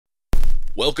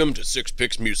Welcome to Six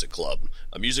Picks Music Club,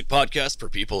 a music podcast for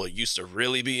people who used to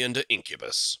really be into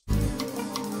Incubus.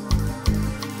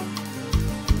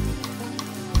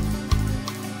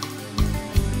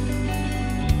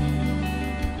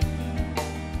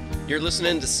 You're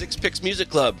listening to Six Picks Music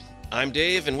Club. I'm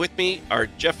Dave, and with me are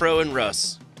Jeffro and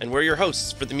Russ, and we're your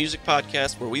hosts for the music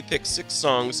podcast where we pick 6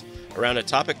 songs around a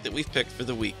topic that we've picked for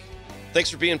the week. Thanks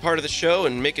for being part of the show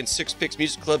and making Six Picks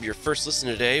Music Club your first listen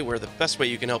today, where the best way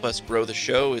you can help us grow the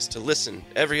show is to listen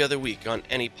every other week on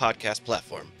any podcast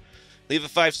platform. Leave a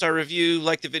 5-star review,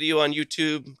 like the video on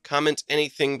YouTube, comment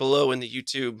anything below in the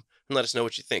YouTube, and let us know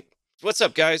what you think. What's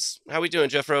up, guys? How we doing,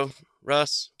 Jeffro?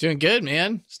 Russ? Doing good,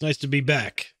 man. It's nice to be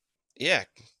back. Yeah,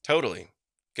 totally.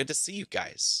 Good to see you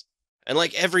guys. And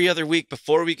like every other week,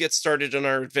 before we get started on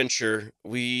our adventure,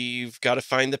 we've got to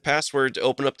find the password to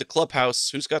open up the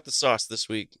clubhouse. Who's got the sauce this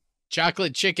week?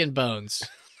 Chocolate chicken bones.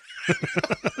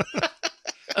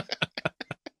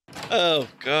 Oh,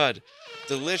 God.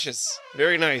 Delicious.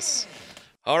 Very nice.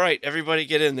 All right, everybody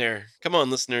get in there. Come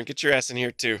on, listener, get your ass in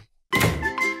here, too.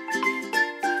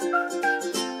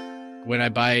 When I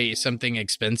buy something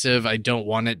expensive, I don't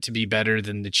want it to be better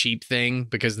than the cheap thing,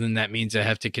 because then that means I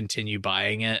have to continue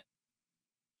buying it.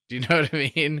 Do you know what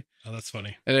I mean? Oh, that's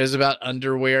funny. And it was about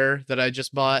underwear that I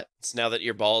just bought. It's now that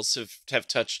your balls have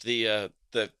touched the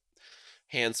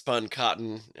hand-spun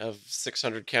cotton of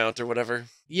 600 count or whatever.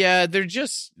 Yeah, they're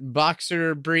just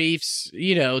boxer briefs,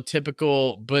 you know,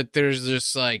 typical, but there's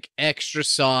just like extra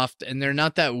soft, and they're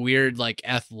not that weird, like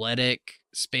athletic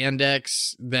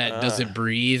spandex that doesn't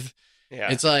breathe. Yeah.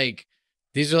 It's like,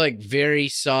 these are like very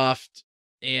soft,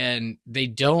 and they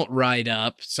don't ride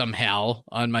up somehow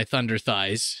on my thunder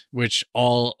thighs, which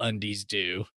all undies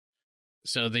do.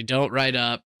 So they don't ride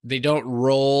up. They don't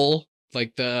roll.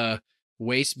 Like the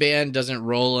waistband doesn't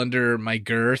roll under my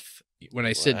girth when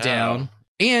I sit down.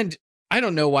 And I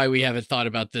don't know why we haven't thought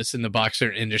about this in the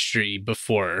boxer industry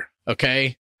before.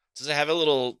 Okay. Does it have a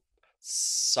little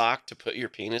sock to put your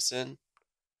penis in?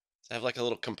 Does it have like a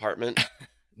little compartment?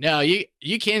 No,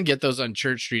 you can get those on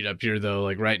Church Street up here, though,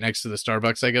 like right next to the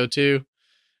Starbucks I go to.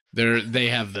 They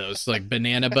have those like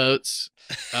banana boats,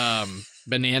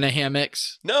 banana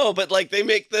hammocks. No, but like they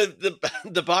make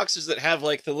the boxes that have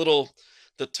like the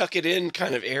tuck it in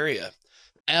kind of area.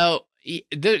 Oh,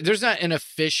 there's not an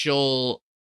official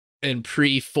and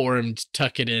pre-formed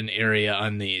tuck it in area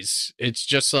on these. It's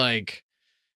just like,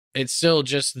 it's still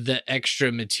just the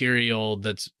extra material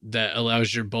that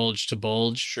allows your bulge to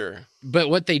bulge. Sure. But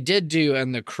what they did do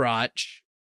on the crotch,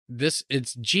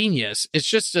 it's genius. It's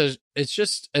just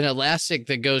an elastic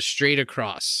that goes straight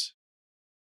across.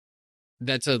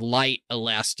 That's a light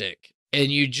elastic.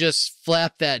 And you just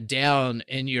flap that down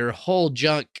and your whole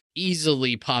junk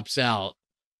easily pops out.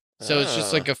 So it's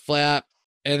just like a flap,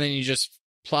 and then you just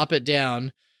plop it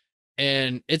down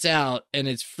and it's out, and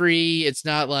it's free. It's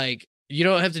not like, you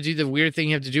don't have to do the weird thing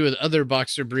you have to do with other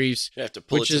boxer briefs. You have to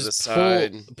pull it which to is the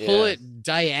side. Pull it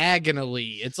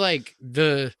diagonally. It's like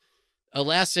the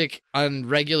elastic on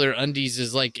regular undies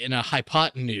is like in a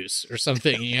hypotenuse or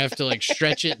something. You have to like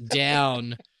stretch it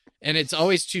down, and it's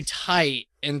always too tight.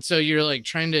 And so you're like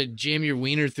trying to jam your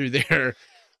wiener through there,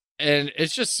 and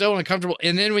it's just so uncomfortable.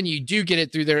 And then when you do get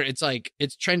it through there, it's like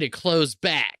it's trying to close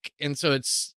back. And so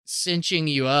it's cinching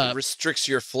you up. It restricts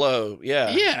your flow.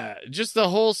 Yeah. Yeah. Just the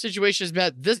whole situation is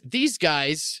bad. These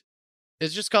guys,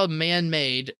 it's just called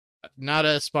Man-Made, not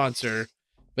a sponsor,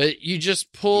 but you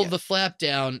just pull the flap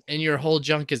down and your whole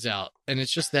junk is out. And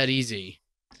it's just that easy.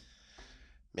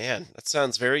 Man, that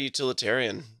sounds very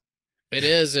utilitarian. It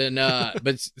is. And,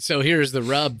 but so here's the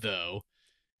rub though,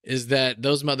 is that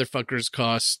those motherfuckers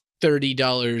cost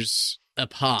 $30 a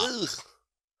pop. Ugh.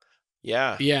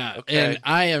 Yeah. Yeah. Okay.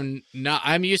 And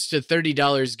I'm used to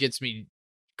 $30 gets me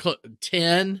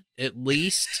 10 at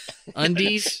least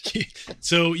undies.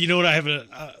 So, you know what? I have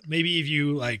maybe if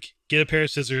you like get a pair of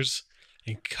scissors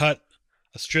and cut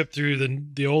a strip through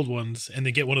the old ones, and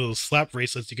then get one of those slap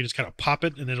bracelets, you can just kind of pop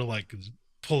it and it'll like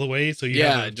pull away. So you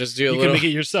just do a you little. can make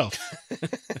it yourself.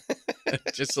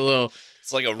 Just a little.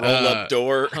 It's like a roll-up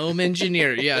door. Home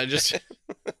engineer. Yeah, just.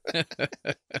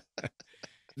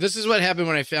 This is what happened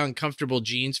when I found comfortable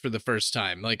jeans for the first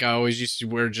time. Like, I always used to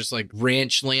wear just like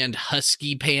Ranchland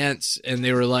husky pants, and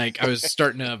they were like, I was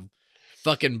starting to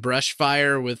fucking brush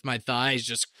fire with my thighs,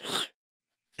 just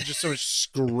so much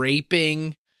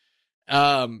scraping.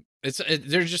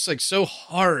 They're just like so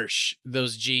harsh,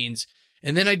 those jeans.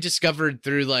 And then I discovered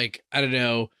through like, I don't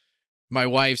know, my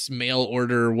wife's mail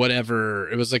order or whatever,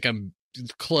 it was like a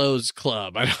clothes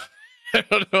club. I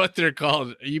don't know what they're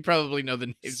called. You probably know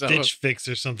the names. Stitch Fix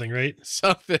or something, right?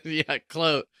 Something, yeah.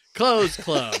 Clothes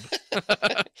club.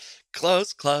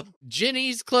 Clothes Club.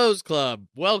 Jenny's Clothes Club.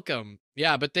 Welcome.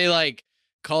 Yeah, but they like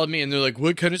called me and they're like,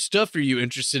 what kind of stuff are you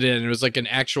interested in? And it was like an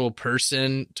actual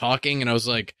person talking. And I was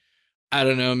like, I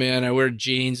don't know, man. I wear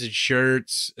jeans and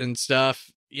shirts and stuff,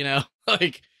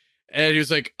 like, and he was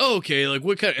like, oh, okay, like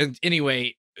what kind? And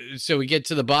anyway, so we get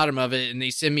to the bottom of it and they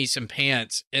send me some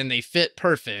pants and they fit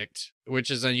perfect,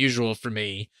 which is unusual for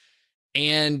me.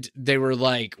 And they were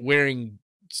like wearing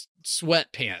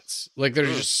sweatpants. Like they're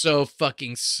just so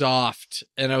fucking soft.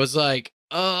 And I was like,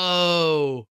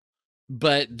 oh,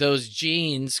 but those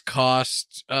jeans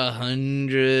cost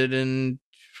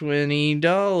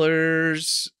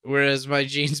 $120, whereas my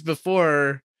jeans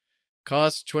before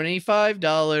cost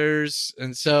 $25.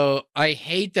 And so I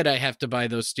hate that I have to buy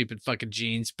those stupid fucking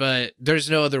jeans, but there's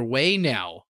no other way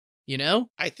now,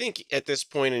 I think at this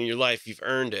point in your life, you've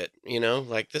earned it,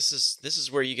 like this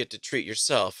is where you get to treat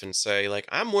yourself and say like,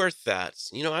 I'm worth that.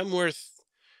 I'm worth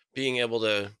being able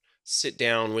to sit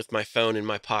down with my phone in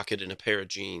my pocket and a pair of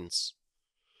jeans.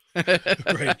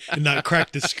 Right. And not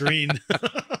crack the screen.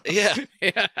 Yeah.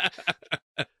 Yeah.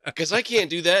 Because I can't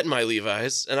do that in my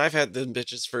Levi's, and I've had them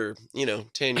bitches for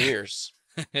 10 years.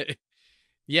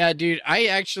 Yeah, dude, I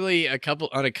actually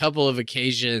on a couple of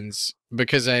occasions,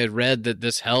 because I had read that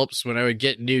this helps, when I would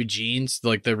get new jeans,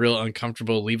 like the real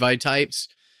uncomfortable Levi types,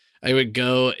 I would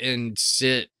go and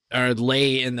sit or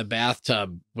lay in the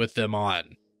bathtub with them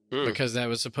on because that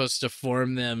was supposed to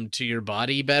form them to your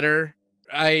body better.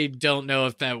 I don't know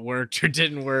if that worked or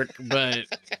didn't work, but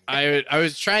I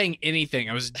was trying anything.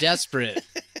 I was desperate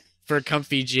for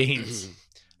comfy jeans.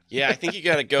 Yeah, I think you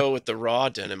got to go with the raw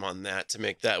denim on that to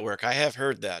make that work. I have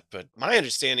heard that, but my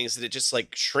understanding is that it just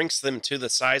like shrinks them to the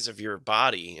size of your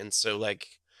body. And so like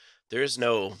there's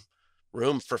no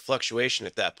room for fluctuation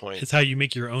at that point. It's how you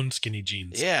make your own skinny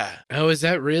jeans. Yeah. Oh, is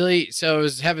that really? So I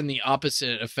was having the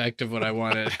opposite effect of what I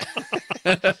wanted.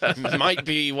 Might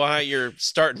be why you're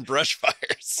starting brush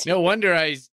fires. No wonder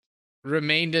I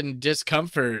remained in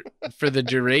discomfort for the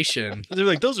duration. They're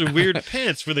like, those are weird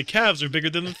pants where the calves are bigger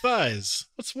than the thighs.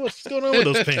 What's going on with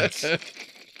those pants?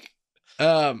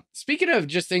 Speaking of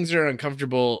just things that are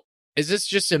uncomfortable, is this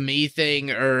just a me thing,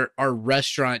 or are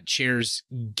restaurant chairs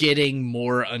getting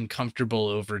more uncomfortable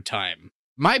over time?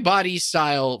 My body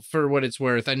style, for what it's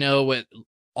worth, I know what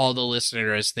all the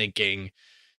listener is thinking.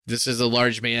 This is a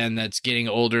large man that's getting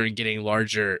older and getting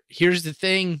larger. Here's the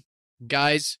thing,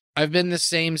 guys. I've been the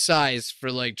same size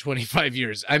for like 25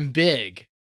 years. I'm big,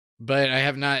 but I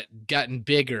have not gotten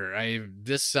bigger. I'm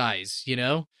this size,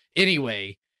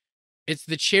 Anyway, it's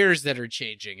the chairs that are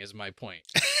changing is my point.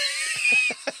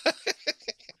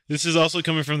 This is also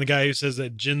coming from the guy who says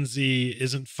that Gen Z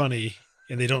isn't funny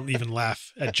and they don't even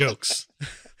laugh at jokes.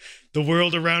 The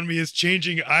world around me is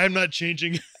changing. I'm not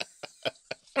changing.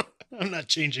 I'm not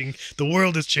changing. The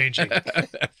world is changing.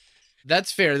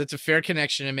 That's fair. That's a fair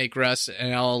connection to make, Russ,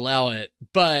 and I'll allow it.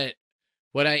 But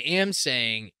what I am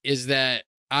saying is that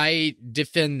I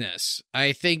defend this.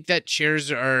 I think that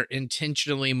chairs are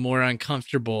intentionally more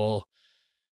uncomfortable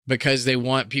because they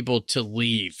want people to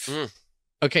leave.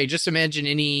 Okay, just imagine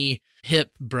any hip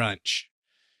brunch.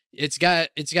 It's got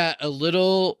a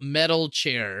little metal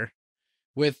chair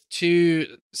with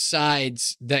two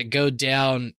sides that go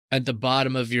down at the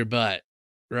bottom of your butt,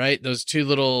 right? Those two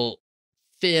little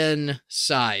thin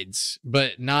sides,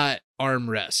 but not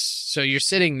armrests. So you're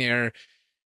sitting there,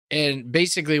 and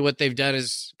basically what they've done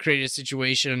is create a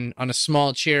situation on a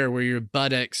small chair where your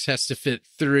buttocks has to fit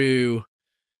through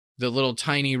the little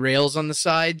tiny rails on the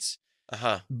sides.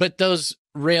 But those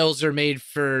rails are made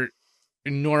for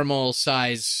normal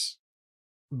size,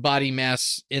 body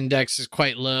mass index is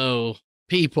quite low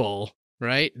people,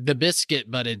 right? The biscuit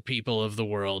butted people of the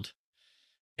world.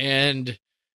 And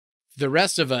the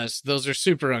rest of us, those are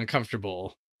super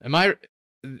uncomfortable. Do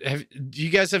you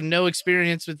guys have no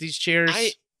experience with these chairs?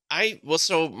 Well,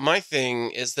 so my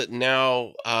thing is that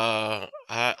now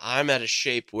I'm at a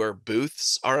shape where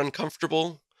booths are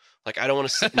uncomfortable. Like I don't want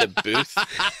to sit in a booth.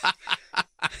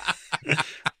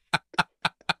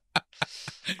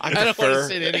 I don't want to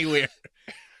sit anywhere.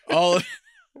 All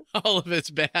of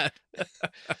it's bad.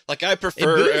 Like I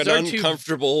prefer an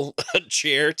uncomfortable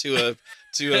chair to a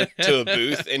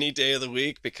booth any day of the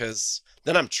week because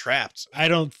then I'm trapped. I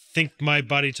don't think my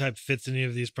body type fits any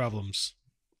of these problems.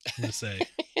 I'm gonna say.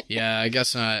 Yeah, I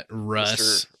guess not,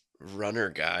 Russ. Mr.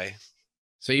 Runner guy.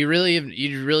 So you really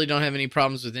don't have any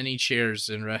problems with any chairs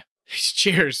and these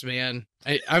chairs, man.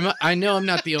 I know I'm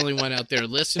not the only one out there,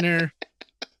 listener.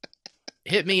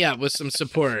 Hit me up with some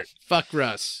support. Fuck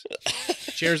Russ.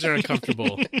 Chairs are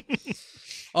uncomfortable.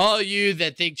 All you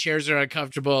that think chairs are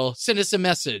uncomfortable, send us a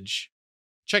message.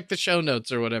 Check the show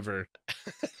notes or whatever.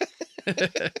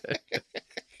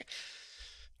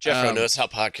 Jeffro knows how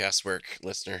podcasts work,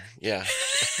 listener. Yeah.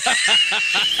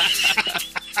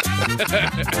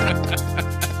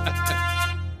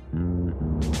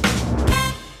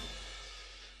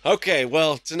 Okay,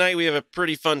 well, tonight we have a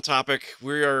pretty fun topic.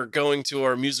 We are going to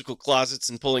our musical closets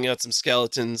and pulling out some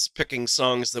skeletons, picking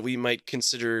songs that we might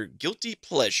consider guilty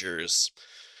pleasures.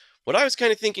 What I was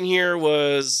kind of thinking here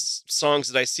was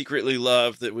songs that I secretly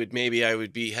love that I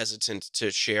would be hesitant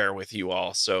to share with you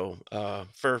all. So,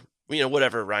 for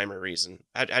whatever rhyme or reason,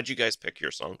 how'd you guys pick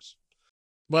your songs?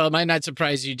 Well, it might not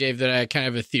surprise you, Dave, that I kind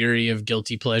of have a theory of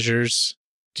guilty pleasures.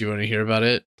 Do you want to hear about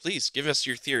it? Please give us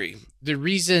your theory. The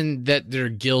reason that they're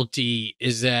guilty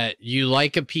is that you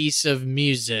like a piece of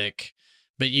music,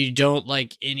 but you don't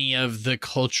like any of the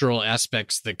cultural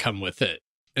aspects that come with it.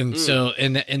 And so,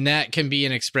 and that can be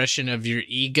an expression of your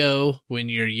ego. When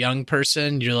you're a young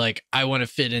person, you're like, I want to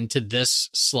fit into this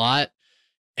slot.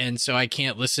 And so I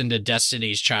can't listen to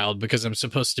Destiny's Child because I'm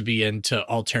supposed to be into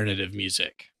alternative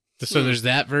music. So there's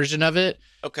that version of it.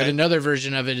 Okay. But another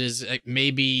version of it is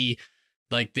maybe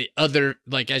like the other,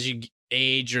 like as you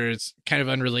age, or it's kind of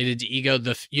unrelated to ego,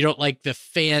 you don't like the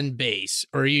fan base,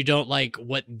 or you don't like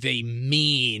what they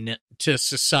mean to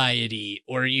society,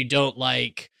 or you don't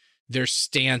like their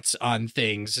stance on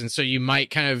things. And so you might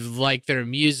kind of like their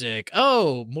music.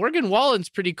 Oh, Morgan Wallen's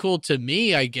pretty cool to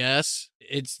me, I guess.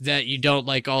 It's that you don't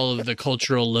like all of the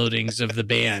cultural loadings of the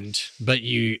band, but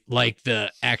you like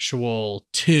the actual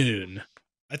tune.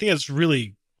 I think that's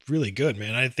really, really good,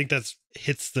 man. I think that's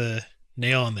hits the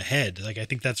nail on the head. Like, I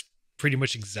think that's pretty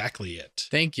much exactly it.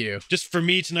 Thank you. Just for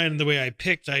me tonight, and the way I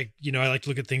picked, I like to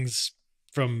look at things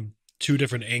from two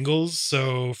different angles.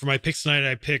 So for my picks tonight,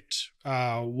 I picked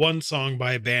one song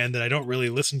by a band that I don't really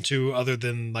listen to other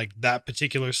than like that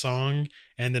particular song,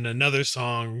 and then another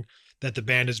song that the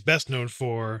band is best known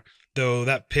for, though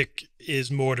that pick is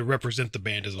more to represent the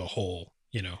band as a whole,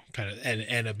 kind of,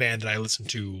 and a band that I listen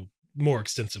to more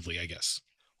extensively, I guess.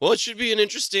 Well, it should be an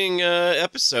interesting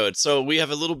episode. So we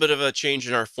have a little bit of a change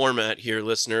in our format here,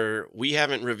 listener. We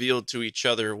haven't revealed to each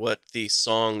other what the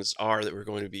songs are that we're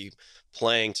going to be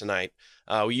playing tonight.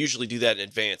 We usually do that in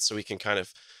advance so we can kind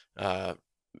of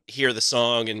hear the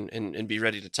song and be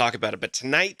ready to talk about it. But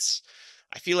tonight,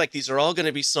 I feel like these are all going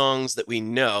to be songs that we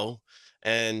know.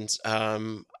 And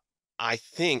I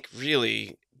think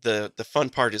really the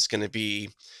fun part is going to be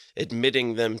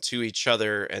admitting them to each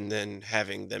other and then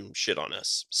having them shit on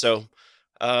us. So,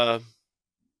 yeah,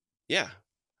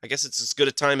 I guess it's as good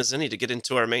a time as any to get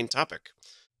into our main topic.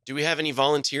 Do we have any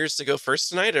volunteers to go first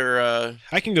tonight, or?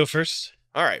 I can go first.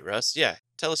 All right, Russ. Yeah.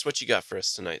 Tell us what you got for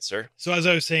us tonight, sir. So as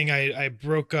I was saying, I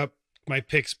broke up my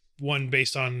picks, one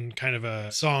based on kind of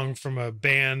a song from a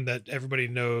band that everybody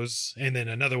knows, and then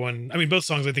another one. I mean, both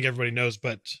songs I think everybody knows,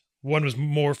 but one was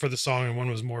more for the song and one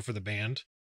was more for the band.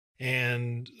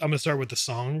 And I'm going to start with the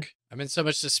song. I'm in so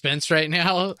much suspense right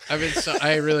now.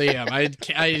 I really am. I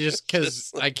just,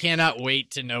 because I cannot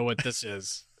wait to know what this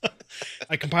is.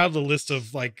 I compiled a list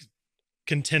of like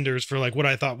contenders for like what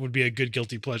I thought would be a good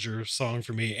guilty pleasure song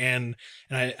for me, and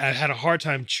I had a hard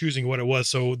time choosing what it was.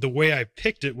 So the way I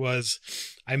picked it was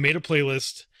I made a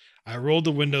playlist, I rolled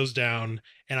the windows down,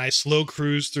 and I slow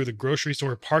cruised through the grocery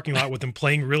store parking lot with them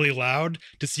playing really loud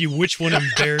to see which one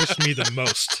embarrassed me the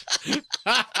most.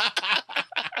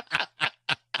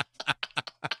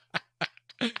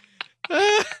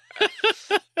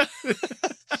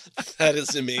 That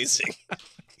is amazing.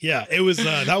 Yeah, it was.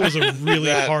 That was a really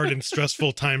hard and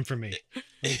stressful time for me.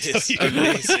 It's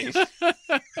amazing.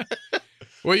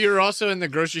 Well, you were also in the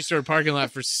grocery store parking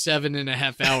lot for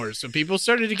 7.5 hours, so people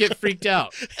started to get freaked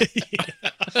out.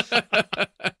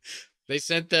 They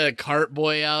sent the cart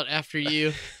boy out after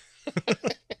you.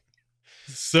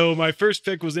 So my first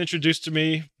pick was introduced to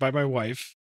me by my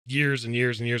wife years and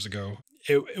years and years ago.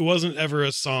 It wasn't ever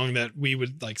a song that we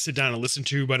would like sit down and listen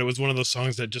to, but it was one of those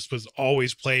songs that just was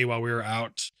always play while we were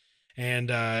out. And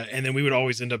then we would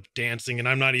always end up dancing. And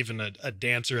I'm not even a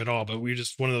dancer at all, but we were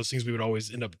just one of those things we would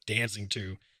always end up dancing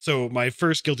to. So my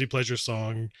first guilty pleasure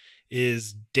song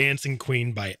is Dancing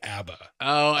Queen by ABBA.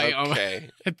 Oh, Okay.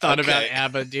 I thought about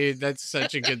ABBA, dude. That's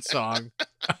such a good song.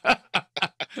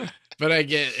 But I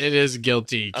get it is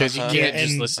guilty because you can't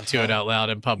just listen to it out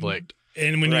loud in public.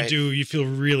 And when you do, you feel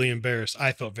really embarrassed.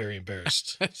 I felt very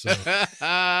embarrassed.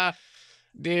 So.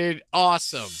 Dude,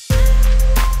 awesome.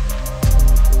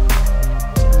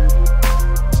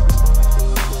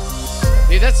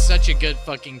 Dude, that's such a good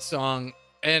fucking song.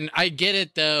 And I get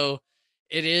it though.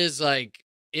 It is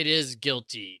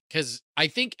guilty because I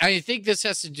think this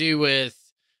has to do with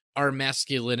our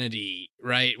masculinity,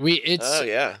 right? Oh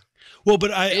yeah. Well,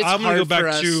 but I'm going to go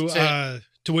back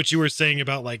to to what you were saying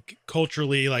about like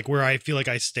culturally, like where I feel like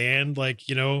I stand, like,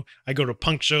 you know, I go to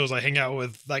punk shows, I hang out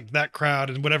with like that crowd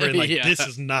and whatever. And like, Yeah. this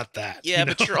is not that. Yeah, you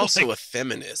but know? you're also Like, a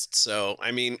feminist, so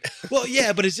I mean, well,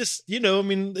 yeah, but it's just, you know, I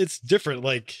mean, it's different.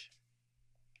 Like,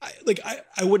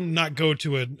 I wouldn't not go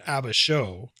to an ABBA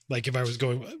show, like if I was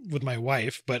going with my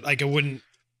wife, but like I wouldn't.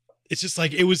 It's just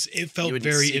like it You felt wouldn't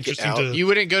very seek it interesting out? to. You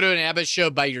wouldn't go to an ABBA show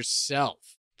by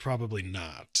yourself. Probably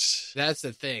not. That's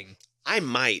the thing. I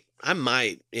might.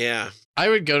 Yeah, I I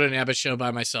would go to an ABBA show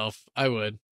by myself. I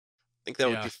would. think that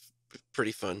would Yeah. be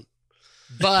pretty fun.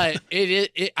 But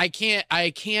I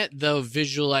can't though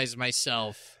visualize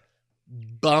myself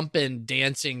bumping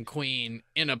Dancing Queen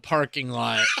in a parking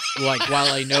lot like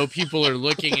while I know people are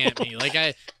looking at me.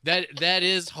 Like that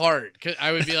is hard, 'cause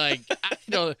I would be like, I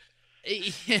don't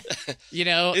you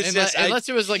know, It's unless, just, I- unless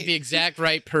it was like the exact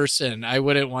right person, I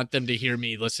wouldn't want them to hear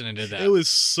me listening to that. It was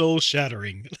soul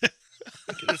shattering.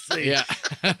 I'm gonna say. Yeah.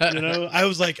 You know, I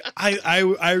was like,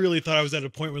 I really thought I was at a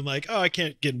point when like, oh, I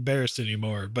can't get embarrassed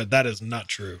anymore, but that is not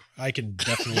true. I can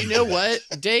definitely. You know do that.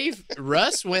 what, Dave?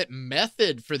 Russ went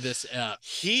method for this ep.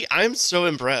 I'm so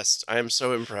impressed. I am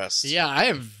so impressed. Yeah, I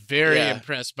am very Yeah.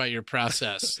 impressed by your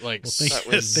process. Like, Well, thank That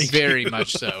you. was Thank very you.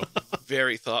 much so.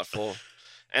 Very thoughtful.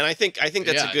 And I think that's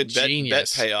Yeah, a good bet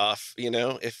genius. payoff, you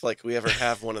know, if like we ever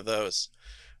have one of those.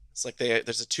 It's like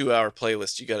there's a 2-hour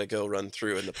playlist you got to go run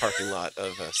through in the parking lot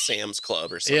of Sam's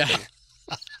Club or something.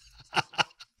 Yeah.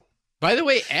 By the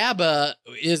way, ABBA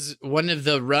is one of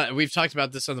the we've talked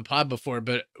about this on the pod before,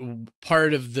 but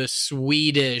part of the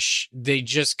Swedish, they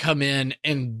just come in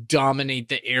and dominate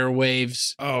the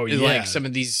airwaves. Oh yeah. Like some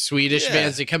of these Swedish Yeah.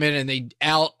 bands, they come in and they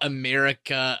out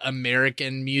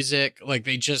American music. Like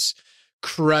they just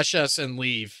crush us and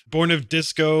leave. Born of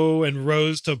Disco and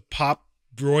rose to pop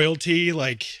royalty.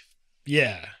 Like,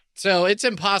 yeah. So it's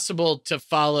impossible to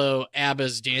follow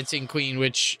ABBA's Dancing Queen,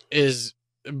 which is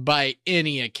by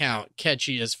any account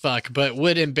catchy as fuck, but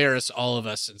would embarrass all of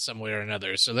us in some way or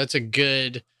another. So that's a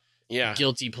good Yeah.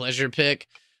 guilty pleasure pick.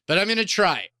 But I'm going to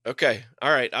try. Okay.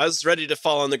 All right. I was ready to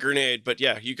fall on the grenade, but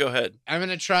yeah, you go ahead. I'm going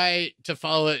to try to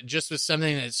follow it just with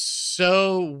something that's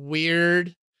so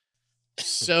weird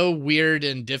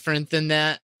and different than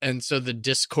that. And so the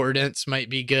discordance might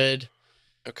be good.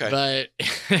 Okay. But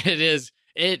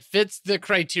it fits the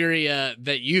criteria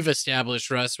that you've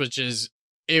established, Russ, which is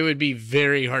it would be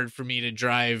very hard for me to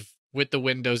drive with the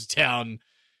windows down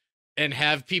and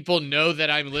have people know that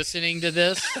I'm listening to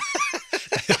this.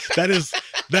 that is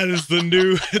the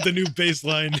new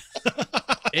baseline.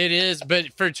 It is,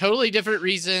 but for totally different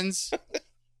reasons.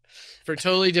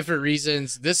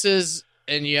 This is,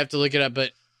 and you have to look it up,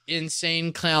 but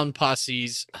Insane Clown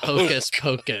Posse's Hocus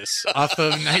Pocus off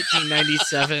of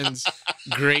 1997's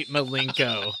Great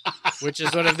Malenko, which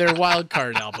is one of their wild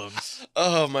card albums.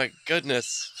 Oh my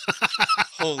goodness.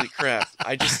 Holy crap.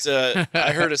 I just I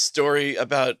heard a story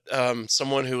about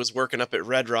someone who was working up at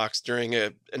Red Rocks during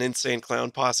an Insane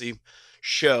Clown Posse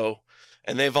show,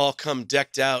 and they've all come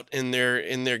decked out in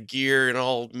their gear and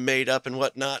all made up and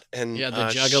whatnot. And Yeah, the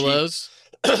Juggalos.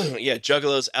 yeah,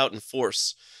 Juggalos out in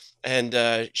force.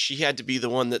 And she had to be the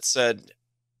one that said,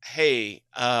 hey,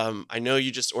 I know you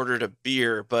just ordered a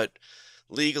beer, but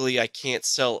legally I can't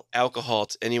sell alcohol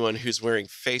to anyone who's wearing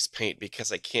face paint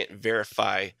because I can't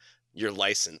verify your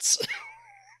license.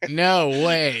 No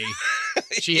way.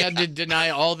 She had to deny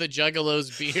all the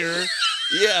Juggalos beer.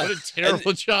 Yeah. What a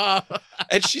terrible job.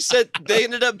 And she said they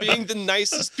ended up being the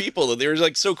nicest people. They were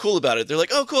like so cool about it. They're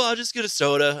like, oh, cool, I'll just get a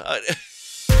soda.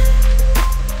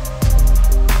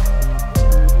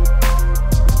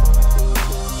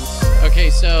 Okay,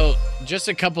 so just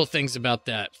a couple things about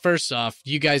that. First off,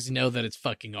 you guys know that it's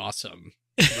fucking awesome,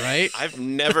 right? I've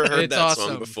never heard It's that song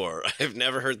awesome. before. I've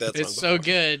never heard that song It's so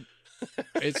good.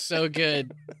 It's so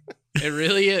good. It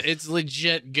really is. It's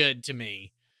legit good to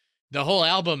me. The whole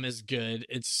album is good.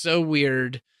 It's so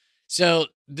weird. So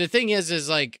the thing is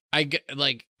like I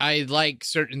like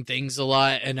certain things a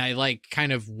lot, and I like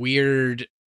kind of weird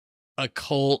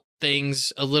occult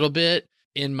things a little bit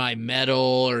in my metal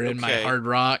or in my Okay. hard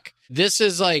rock. This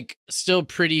is like still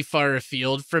pretty far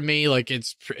afield from me. Like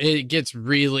it gets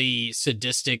really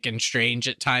sadistic and strange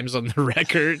at times on the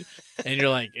record, and you're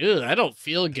like, ew, I don't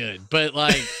feel good. But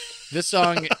like this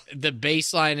song, the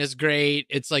bass line is great.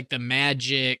 It's like the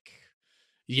magic,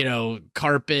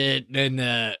 carpet and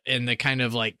the kind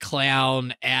of like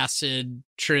clown acid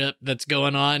trip that's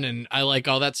going on, and I like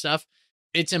all that stuff.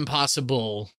 It's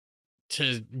impossible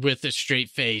to, with a straight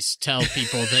face, tell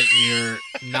people that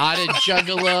you're not a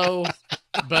juggalo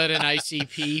but an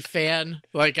ICP fan.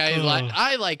 Like I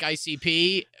like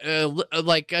ICP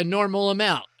like a normal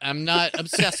amount. I'm not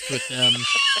obsessed with them,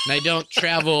 and I don't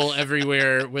travel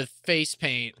everywhere with face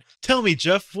paint. Tell me,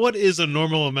 Jeff, what is a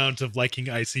normal amount of liking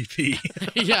ICP?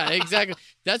 Yeah, exactly.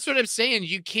 That's what I'm saying.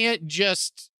 You can't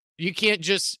just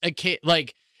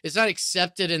like, it's not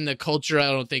accepted in the culture, I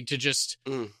don't think, to just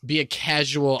be a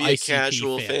casual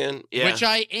ICP fan. Yeah. Which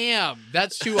I am.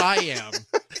 That's who I am.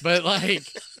 But like,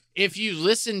 if you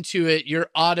listen to it,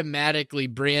 you're automatically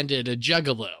branded a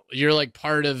juggalo. You're like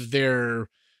part of their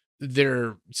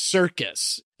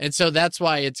circus. And so that's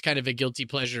why it's kind of a guilty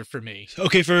pleasure for me.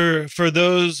 Okay, for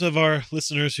those of our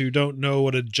listeners who don't know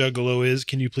what a juggalo is,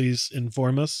 can you please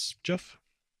inform us, Jeff?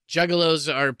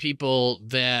 Juggalos are people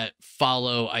that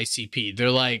follow ICP.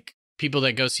 They're like people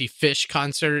that go see Fish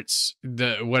concerts,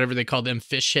 whatever they call them,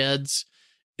 Fish heads.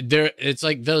 It's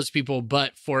like those people,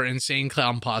 but for Insane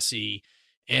Clown Posse,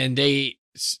 and they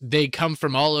come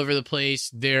from all over the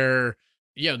place. They're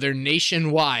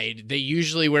nationwide. They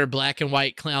usually wear black and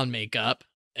white clown makeup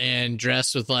and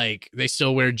dress with they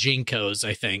still wear Jinkos,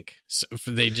 I think. So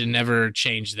they did never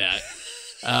change that.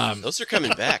 Those are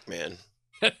coming back, man.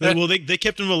 Well, they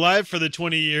kept him alive for the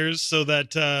 20 years so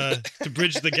that to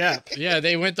bridge the gap. Yeah,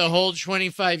 they went the whole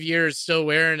 25 years still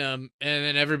wearing them, and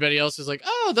then everybody else is like,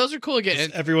 "Oh, those are cool again."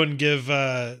 Does everyone give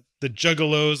the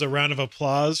Juggalos a round of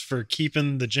applause for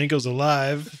keeping the Jinkos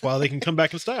alive while they can come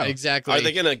back in style. Exactly. Are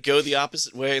they going to go the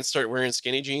opposite way and start wearing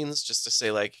skinny jeans just to say,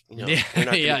 like, we're not going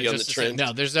to be on the trend?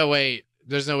 No, there's no way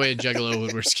a Juggalo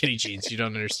would wear skinny jeans. You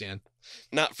don't understand.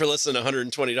 Not for less than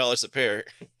 $120 a pair.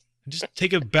 Just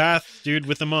take a bath, dude,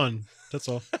 with them on. That's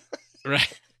all.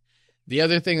 Right. The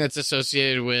other thing that's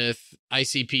associated with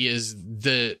ICP is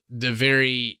the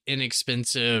very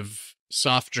inexpensive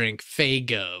soft drink,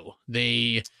 Faygo.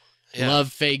 They love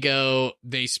Faygo.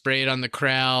 They spray it on the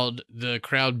crowd. The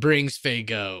crowd brings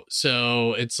Faygo.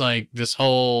 So it's like this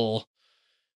whole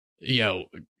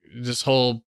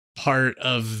part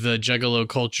of the Juggalo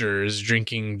culture is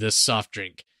drinking this soft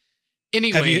drink.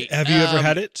 Anyway, have you ever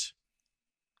had it?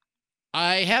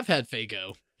 I have had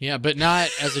Faygo. Yeah, but not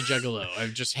as a Juggalo.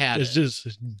 I've just had It's just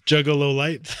Juggalo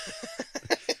light.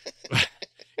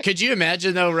 Could you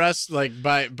imagine though, Russ, like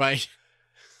by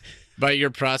your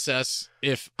process,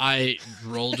 if I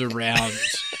rolled around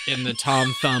in the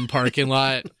Tom Thumb parking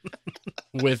lot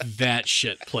with that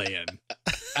shit playing?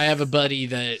 I have a buddy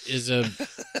that is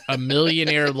a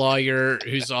millionaire lawyer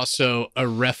who's also a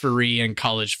referee in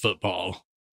college football.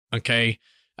 Okay.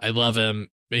 I love him.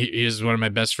 He is one of my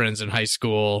best friends in high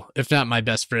school, if not my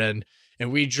best friend.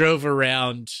 And we drove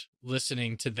around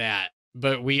listening to that,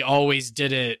 but we always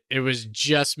did it. It was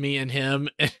just me and him.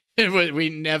 We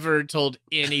never told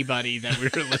anybody that we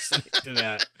were listening to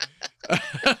that.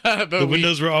 But the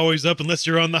windows were always up unless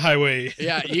you're on the highway.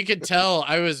 Yeah, you could tell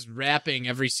I was rapping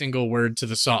every single word to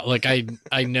the song. Like I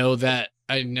know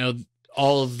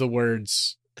all of the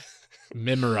words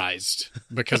memorized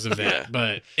because of that. Yeah.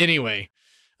 But anyway,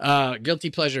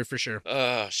 guilty pleasure for sure.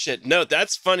 Oh shit. No,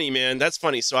 that's funny, man. That's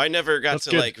funny. So I never got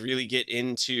to like really get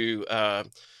into the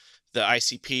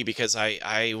ICP because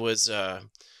I was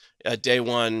a day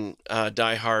one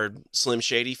diehard Slim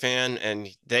Shady fan, and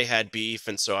they had beef,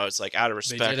 and so I was like, out of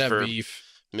respect for beef.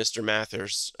 Mr.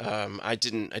 Mathers, I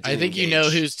didn't I think engage. you know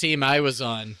whose team I was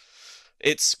on.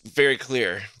 It's very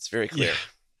clear. It's very clear.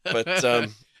 Yeah. But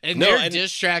their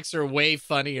diss tracks are way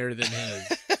funnier than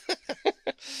his.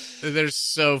 They're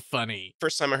so funny.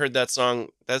 First time I heard that song,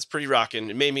 that's pretty rocking.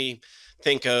 It made me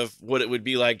think of what it would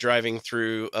be like driving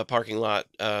through a parking lot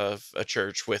of a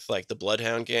church with like the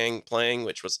Bloodhound Gang playing,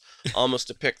 which was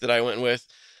almost a pick that I went with.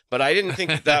 But I didn't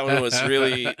think that one was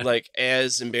really like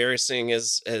as embarrassing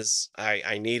as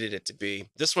I needed it to be.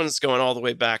 This one's going all the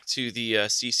way back to the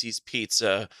CC's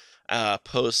Pizza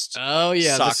post. Oh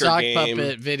yeah, soccer the sock game.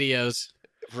 puppet videos.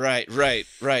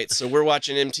 Right. So we're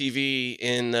watching MTV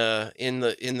in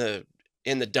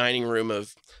the dining room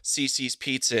of CC's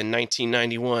Pizza in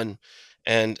 1991,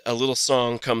 and a little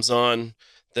song comes on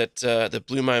that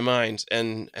blew my mind,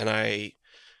 and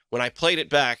when I played it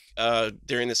back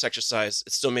during this exercise,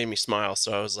 it still made me smile.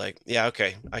 So I was like, yeah,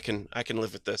 okay, I can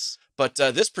live with this. But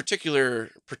this particular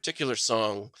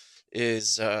song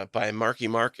is by Marky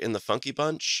Mark and the Funky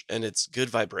Bunch, and it's Good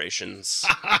Vibrations.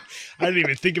 I didn't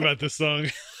even think about this song.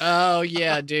 Oh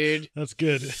yeah, dude. That's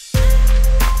good.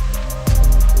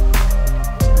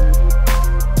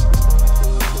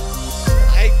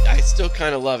 I still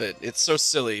kind of love it. It's so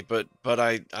silly, but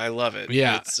I love it.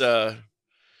 Yeah. It's so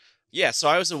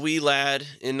I was a wee lad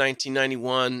in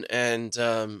 1991, and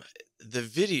the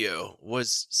video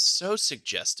was so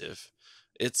suggestive.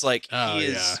 It's like Oh, he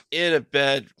is in a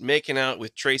bed making out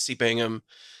with Tracy Bingham,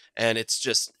 and it's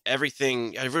just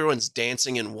everyone's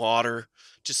dancing in water.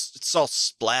 Just it's all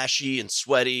splashy and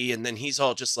sweaty, and then he's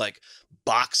all just like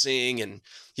boxing, and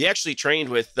he actually trained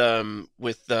with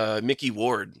Mickey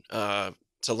Ward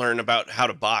to learn about how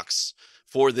to box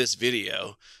for this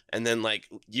video. And then like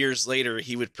years later,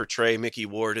 he would portray Mickey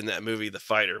Ward in that movie, The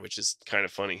Fighter, which is kind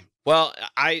of funny. Well,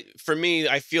 I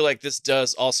feel like this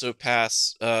does also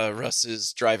pass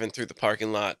Russ's driving through the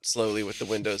parking lot slowly with the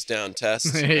windows down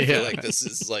test. I feel like this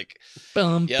is like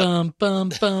bum, yep. bum,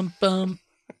 bum, bum, bum.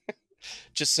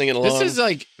 Just singing along. This is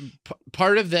like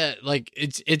part of that. Like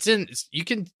it's in. You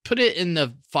can put it in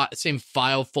the same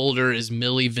file folder as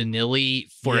Milli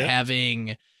Vanilli for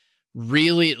having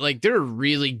really like there are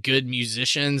really good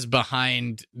musicians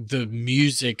behind the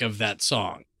music of that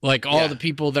song. Like all the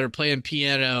people that are playing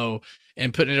piano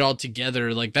and putting it all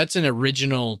together. Like that's an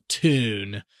original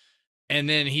tune, and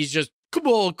then he's just come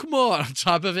on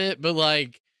top of it. But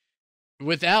like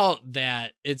without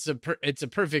that, it's a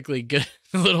perfectly good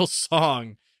little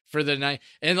song for the night.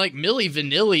 And like Milli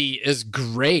Vanilli is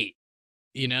great,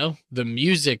 you know, the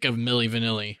music of Milli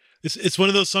Vanilli. It's one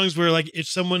of those songs where like if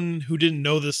someone who didn't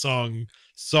know this song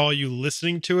saw you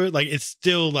listening to it, like it's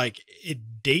still like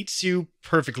it dates you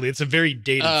perfectly. It's a very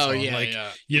dated song. Yeah, like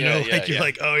yeah. you know, like you're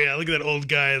like, oh yeah, look at that old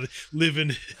guy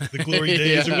living the glory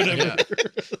days or whatever.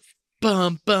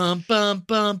 Bum bum bum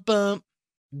bum bum.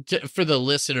 For the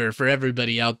listener, for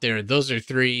everybody out there, those are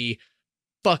 3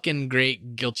 fucking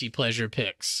great guilty pleasure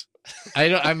picks.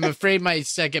 I'm afraid my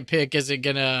second pick isn't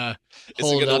gonna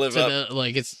hold up to the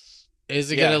like is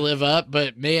it gonna live up?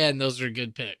 But man, those are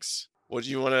good picks. Well, do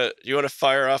you want to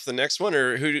fire off the next one,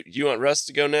 or who do you want Russ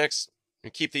to go next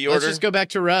and keep the order? Let's just go back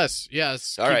to Russ.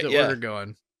 Yes, all keep right, the order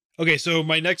going. Okay, so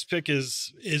my next pick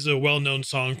is a well-known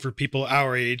song for people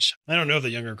our age. I don't know if the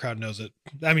younger crowd knows it.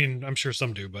 I mean, I'm sure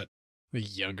some do, but the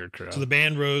younger crowd. So the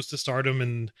band rose to stardom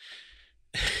in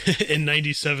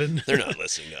 97. They're not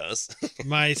listening to us.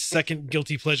 My second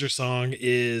guilty pleasure song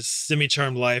is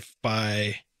Semi-Charmed Life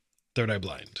by Third Eye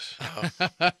Blind. Oh,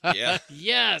 yeah.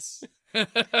 Yes. Yeah,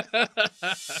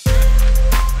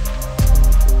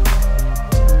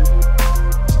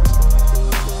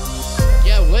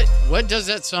 what does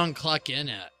that song clock in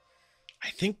at?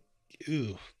 I think,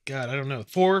 ooh, God, I don't know.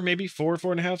 4, maybe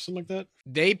 4.5, something like that.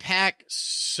 They pack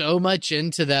so much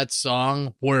into that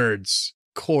song, words,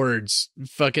 chords,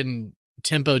 fucking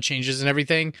tempo changes and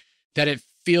everything, that it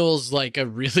feels like a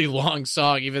really long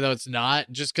song, even though it's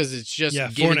not, just because it's just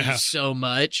giving you so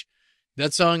much.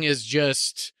 That song is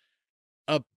just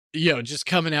just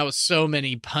coming out with so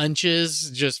many punches,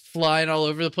 just flying all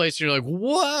over the place. You're like,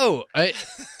 whoa!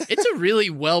 It's a really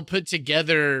well put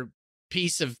together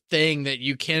piece of thing that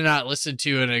you cannot listen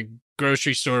to in a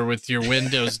grocery store with your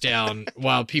windows down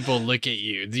while people look at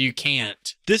you. You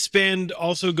can't. This band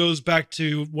also goes back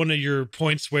to one of your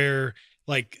points where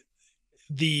like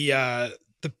the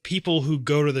people who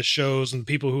go to the shows and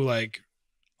people who like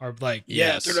are like,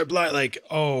 Third Eye Blind, like,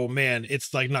 oh man,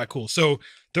 it's like not cool. So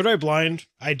Third Eye Blind,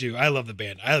 I do. I love the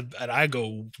band. I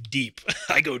go deep.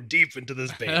 I go deep into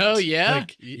this band. Oh yeah.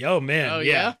 Like, yo man. Oh,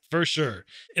 yeah, for sure.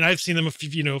 And I've seen them a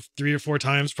few, 3 or 4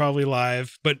 times probably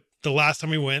live, but the last time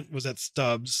we went was at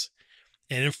Stubbs,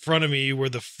 and in front of me were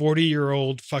the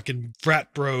 40-year-old fucking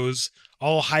frat bros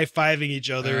all high-fiving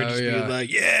each other and just being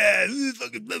like, yeah, this is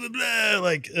fucking blah blah blah.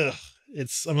 Like, ugh.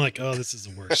 I'm like, oh, this is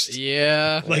the worst.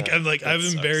 Yeah. I'm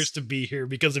embarrassed to be here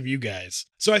because of you guys.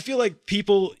 So I feel like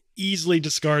people easily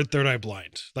discard Third Eye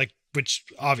Blind, like, which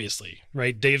obviously,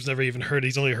 right? Dave's never even heard.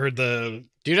 He's only heard the.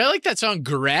 Dude, I like that song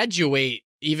Graduate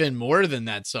even more than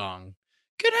that song.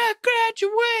 Could I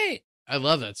graduate? I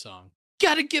love that song.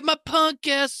 Gotta get my punk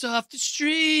ass off the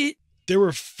street. There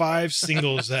were 5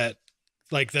 singles that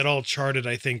all charted,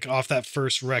 I think, off that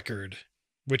first record,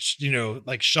 which,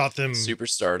 like shot them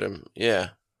superstardom. Yeah.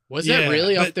 Was that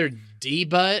really off their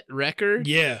D-Butt record?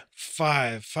 Yeah.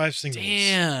 5 singles.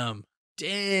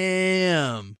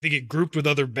 Damn. They get grouped with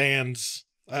other bands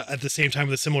at the same time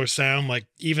with a similar sound. Like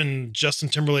even Justin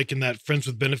Timberlake in that Friends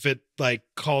with Benefit, like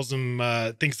calls them,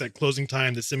 thinks that Closing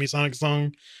Time, the Semisonic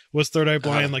song, was Third Eye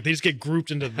Blind. Like they just get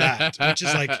grouped into that, which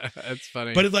is like, that's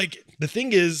funny. But the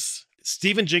thing is,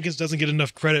 Stephen Jenkins doesn't get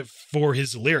enough credit for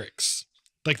his lyrics.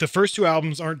 Like the first 2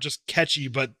 albums aren't just catchy,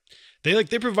 but they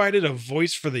provided a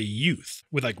voice for the youth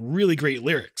with like really great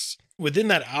lyrics. Within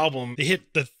that album, they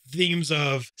hit the themes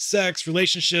of sex,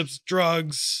 relationships,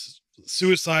 drugs,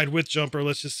 Suicide with Jumper,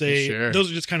 let's just say. Sure.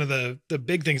 Those are just kind of the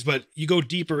big things, but you go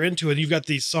deeper into it and you've got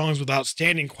these songs with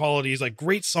outstanding qualities, like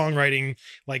great songwriting,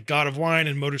 like God of Wine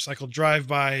and Motorcycle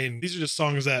Drive-By. And these are just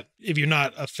songs that if you're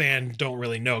not a fan, don't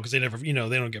really know because they never, they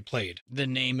don't get played. The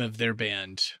name of their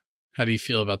band. How do you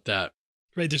feel about that?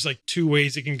 Right, there's like two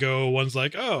ways it can go. One's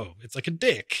like, oh, it's like a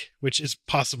dick, which is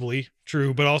possibly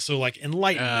true, but also like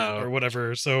enlightenment or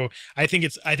whatever. So I think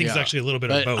it's actually a little bit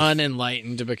of both.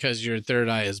 Unenlightened because your third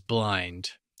eye is blind.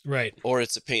 Right. Or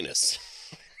it's a penis.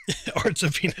 Or it's a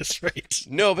penis, right?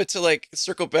 No, but to like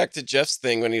circle back to Jeff's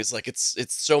thing when he was like, it's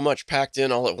so much packed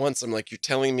in all at once. I'm like, you're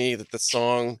telling me that the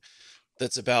song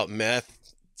that's about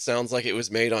meth sounds like it was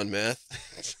made on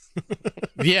meth?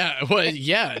 Yeah, well,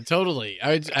 yeah, totally.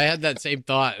 I had that same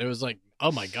thought. It was like,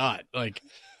 oh my God, like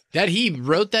that he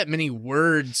wrote that many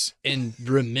words and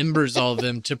remembers all of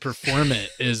them to perform it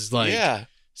is like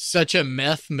such a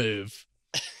meth move.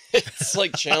 It's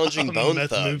like challenging Bone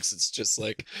Thugs. Moves. It's just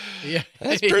like, yeah,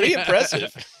 that's pretty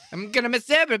impressive. I'm gonna miss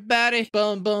everybody.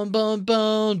 Bone, bone, bone,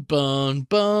 bone, bone,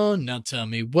 bone. Now tell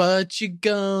me what you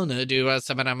gonna do.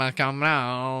 Somebody might come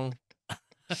around.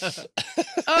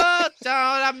 Oh, don't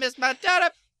I miss my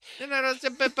dad? And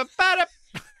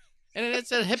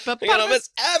it's a hip hop. I'm gonna miss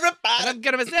everybody. I'm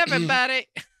gonna miss everybody.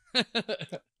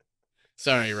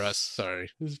 Sorry, Russ.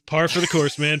 Sorry. Par for the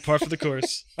course, man. Par for the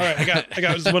course. All right, I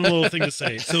got just one little thing to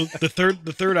say. So the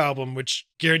third album, which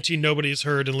guarantee nobody's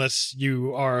heard unless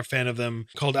you are a fan of them,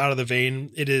 called Out of the Vein.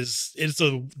 It's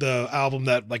the album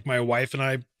that like my wife and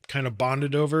I kind of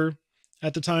bonded over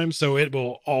at the time, so it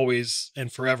will always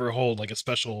and forever hold like a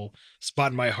special spot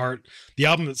in my heart. The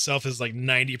album itself is like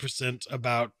 90%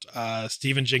 about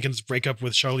Stephen Jenkins' breakup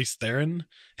with Charlize Theron,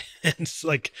 and it's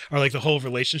like the whole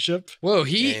relationship. Whoa,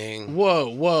 Dang.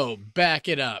 whoa, back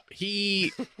it up.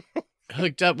 He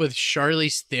hooked up with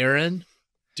Charlize Theron.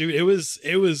 Dude, it was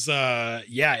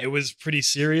pretty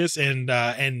serious,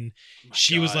 and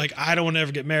she was like, I don't want to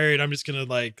ever get married. I'm just gonna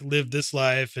like live this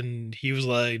life, and he was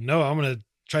like, no, I'm gonna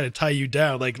try to tie you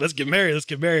down, like let's get married.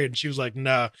 And she was like,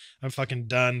 nah, I'm fucking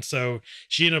done. So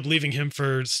she ended up leaving him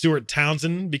for Stuart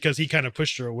Townsend because he kind of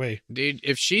pushed her away. Dude,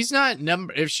 if she's not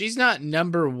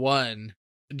number one,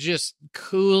 just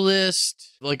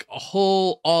coolest, like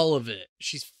all of it.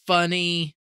 She's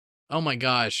funny. Oh my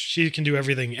gosh. She can do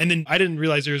everything. And then I didn't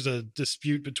realize there was a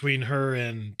dispute between her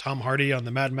and Tom Hardy on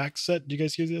the Mad Max set. Do you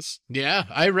guys hear this? Yeah,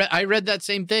 I read that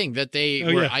same thing, that they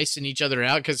were icing each other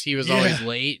out because he was always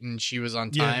late and she was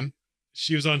on time. Yeah.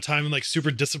 She was on time and like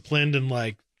super disciplined, and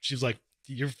like she's like,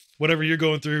 whatever you're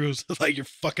going through is like you're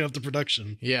fucking up the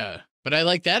production. Yeah. But I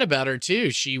like that about her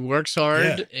too. She works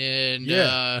hard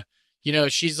and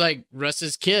she's like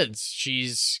Russ's kids.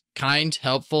 She's kind,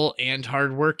 helpful, and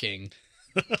hardworking.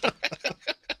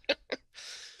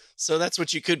 So that's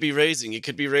what you could be raising. You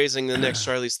could be raising the next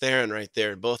Charlize Theron right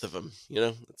there, both of them.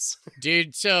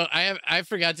 Dude. So I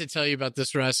forgot to tell you about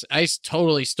this, Russ. I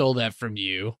totally stole that from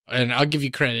you, and I'll give you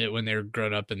credit when they're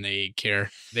grown up and they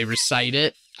care. They recite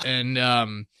it, and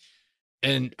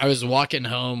I was walking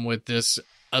home with this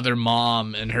other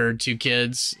mom and her two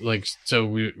kids. Like, so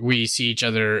we see each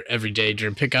other every day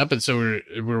during pickup, and so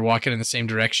we're walking in the same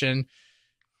direction.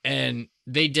 And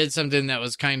they did something that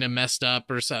was kind of messed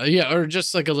up or so, or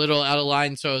just like a little out of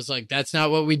line. So I was like, that's not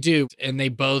what we do. And they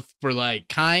both were like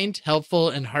kind, helpful,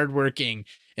 and hardworking.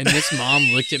 And this mom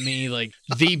looked at me like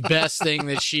the best thing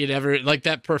that she had ever, like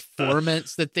that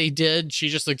performance that they did. She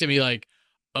just looked at me like,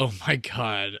 oh my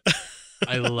God,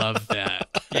 I love that.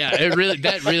 Yeah,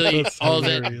 that really all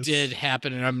that did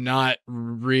happen. And I'm not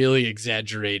really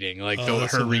exaggerating. Like her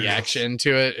hilarious reaction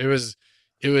to it. It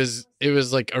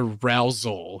was like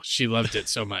arousal. She loved it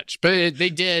so much. But they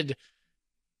did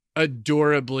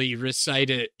adorably recite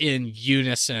it in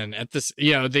unison at this,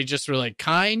 they just were like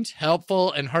kind,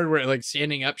 helpful, and hardworking, like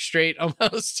standing up straight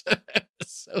almost.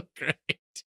 So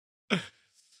great.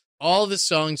 All the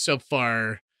songs so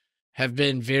far have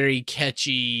been very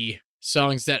catchy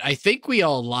songs that I think we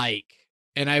all like.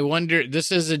 And I wonder,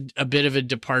 this is a bit of a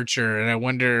departure, and I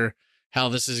wonder how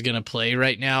this is going to play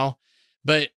right now.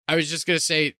 But I was just going to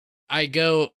say, I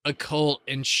go occult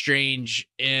and strange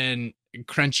and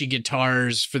crunchy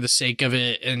guitars for the sake of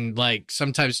it, and like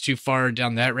sometimes too far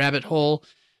down that rabbit hole.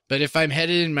 But if I'm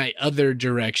headed in my other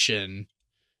direction,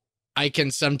 I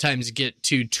can sometimes get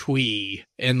too twee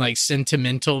and like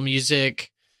sentimental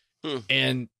music.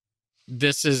 And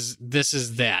this is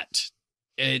that.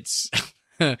 It's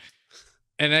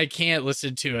and I can't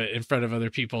listen to it in front of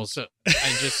other people. So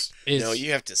I just... No,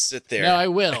 you have to sit there. No, I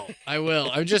will.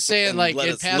 I'm just saying, like,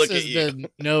 it passes the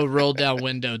no roll down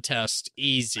window test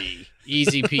easy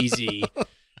peasy.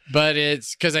 But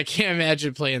it's... Because I can't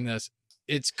imagine playing this.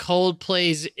 It's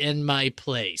Coldplay's In My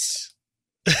Place.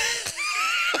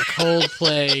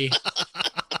 Coldplay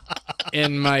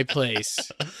In My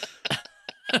Place.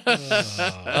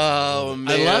 Oh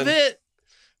man, I love it,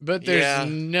 but there's Yeah.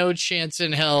 no chance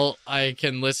in hell I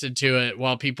can listen to it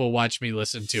while people watch me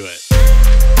listen to it.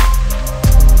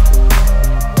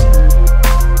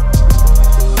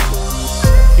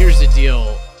 Here's the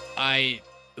deal. I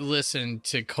listened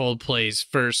to Coldplay's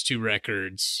first 2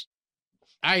 records.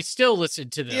 I still listen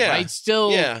to them. Yeah. I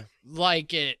still Yeah.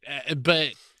 like it,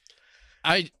 but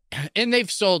and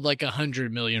they've sold like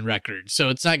 100 million records, so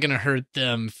it's not going to hurt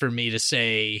them for me to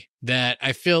say that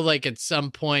I feel like at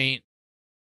some point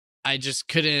I just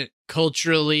couldn't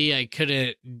culturally, I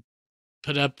couldn't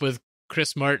put up with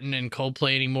Chris Martin and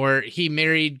Coldplay anymore. He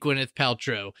married Gwyneth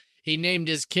Paltrow. He named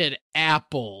his kid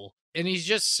Apple, and he's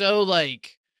just so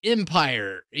like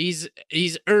Empire. He's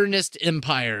Ernest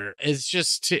Empire. It's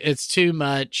just it's too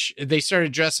much. They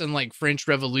started dressing like French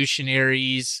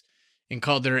revolutionaries and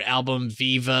called their album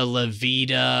Viva La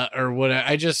Vida or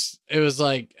whatever. It was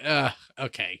like,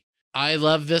 okay. I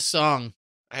love this song.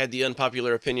 I had the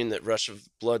unpopular opinion that Rush of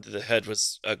Blood to the Head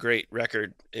was a great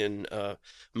record in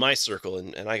my circle,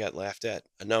 and I got laughed at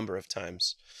a number of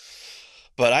times.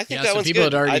 But I think that so one's people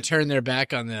good. had already turned their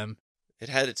back on them. It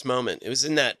had its moment. It was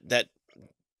in that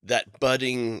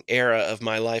budding era of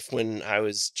my life when I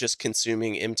was just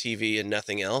consuming MTV and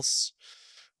nothing else.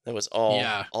 That was all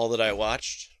that I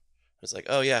watched. I was like,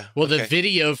 oh yeah. Well, okay. the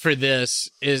video for this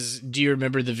is, do you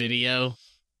remember the video?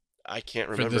 I can't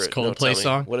remember this it. No, Coldplay tell me.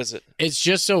 song? What is it? It's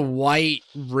just a white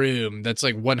room that's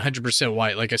like 100%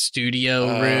 white, like a studio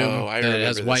room I that remember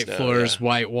has this white now, floors, yeah.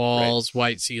 white walls,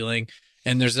 white ceiling,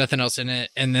 and there's nothing else in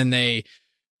it. And then it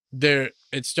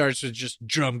starts with just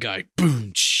drum guy,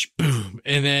 boom, boom,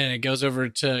 and then it goes over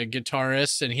to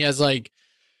guitarist, and he has like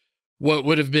what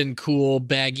would have been cool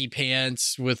baggy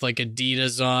pants with like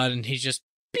Adidas on, and he's just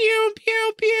pew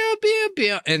pew pew pew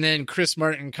pew, and then Chris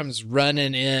Martin comes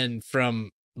running in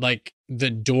from like the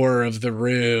door of the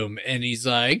room, and he's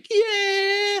like,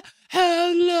 yeah,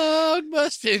 how long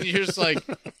must, and you're just like,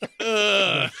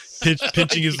 ugh.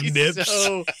 Pinching his He's nips.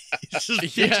 so- He's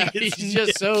just yeah, pinching his he's just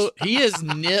nips. so, he is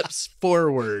nips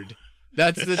forward.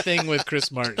 That's the thing with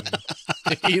Chris Martin.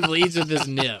 He leads with his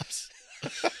nips.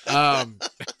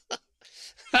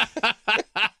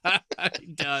 He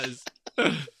does.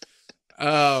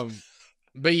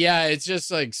 But yeah, it's just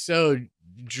like so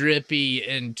drippy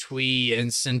and twee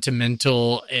and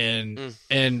sentimental, and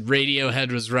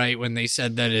Radiohead was right when they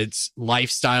said that it's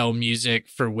lifestyle music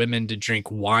for women to drink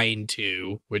wine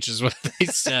to, which is what they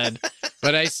said.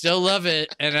 But I still love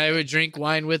it, and I would drink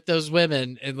wine with those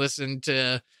women and listen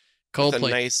to With Coldplay.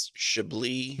 a nice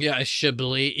Chablis. Yeah,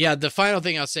 Chablis. Yeah, the final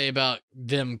thing I'll say about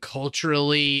them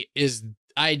culturally is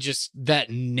that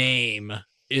name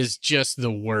is just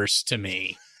the worst to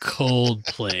me.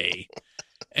 Coldplay.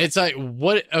 It's like,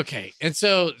 what? Okay. And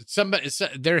so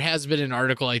there has been an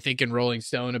article, I think, in Rolling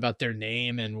Stone about their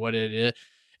name and what it is.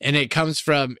 And it comes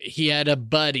from, he had a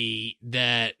buddy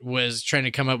that was trying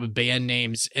to come up with band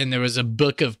names, and there was a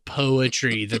book of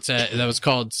poetry that was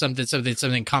called something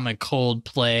common,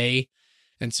 Coldplay.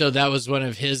 And so that was one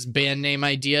of his band name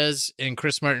ideas. And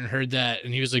Chris Martin heard that,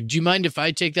 and he was like, do you mind if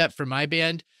I take that for my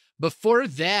band? Before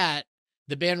that,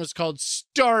 the band was called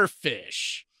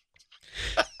Starfish.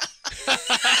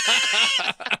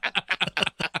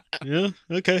 Yeah,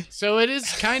 okay. So it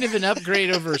is kind of an upgrade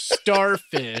over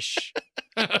Starfish.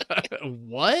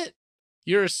 What?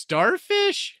 You're a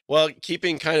starfish? Well,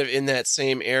 keeping kind of in that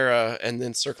same era, and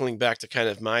then circling back to kind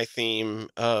of my theme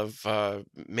of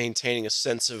maintaining a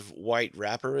sense of white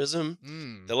rapperism.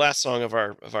 The last song of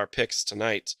our picks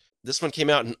tonight. This one came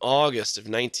out in August of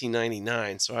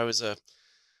 1999, so I was a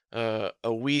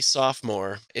wee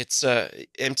sophomore. It's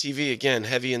MTV again,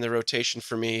 heavy in the rotation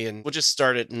for me, and we'll just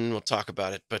start it and we'll talk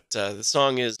about it. But the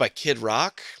song is by Kid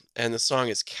Rock, and the song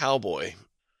is Cowboy.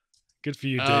 Good for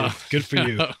you, Dave. Good for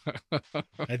you.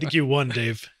 I think you won,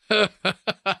 Dave.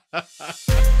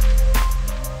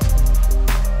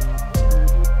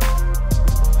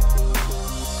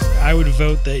 I would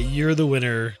vote that you're the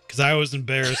winner because I was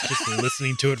embarrassed just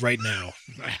listening to it right now.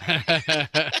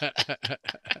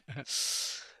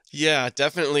 Yeah,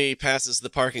 definitely passes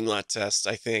the parking lot test,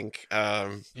 I think.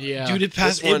 Yeah. Dude, it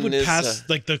This one would is, pass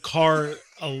like the car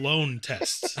alone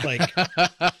test. Like,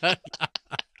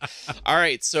 All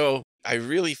right, so I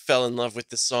really fell in love with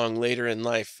this song later in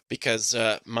life because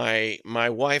my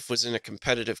wife was in a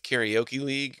competitive karaoke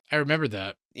league. I remember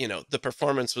that. You know, the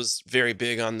performance was very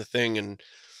big on the thing, and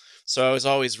So I was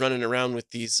always running around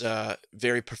with these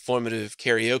very performative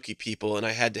karaoke people, and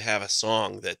I had to have a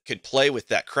song that could play with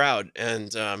that crowd.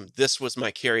 And this was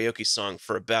my karaoke song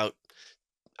for about,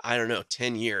 I don't know,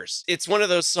 10 years. It's one of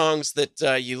those songs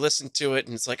that you listen to it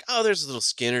and it's like, oh, there's a little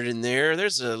Skinner in there.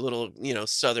 There's a little,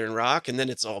 Southern rock. And then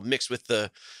it's all mixed with the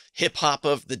hip hop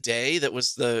of the day that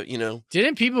was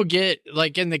Didn't people get,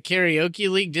 like, in the karaoke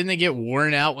league, didn't they get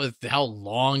worn out with how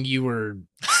long you were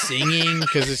singing?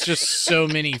 Because it's just so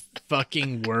many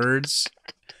fucking words.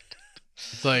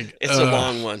 It's like, it's a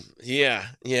long one. Yeah.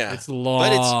 It's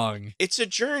long. But it's a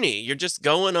journey. You're just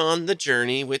going on the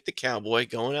journey with the cowboy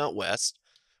going out west.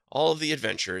 All of the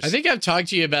adventures. I think I've talked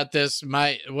to you about this.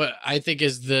 What I think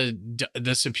is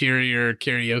the superior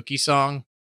karaoke song.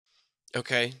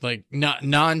 Okay. Like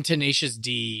non Tenacious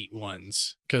D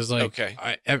ones, because like okay.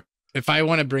 if I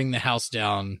want to bring the house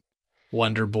down,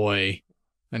 Wonder Boy,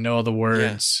 I know all the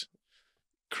words,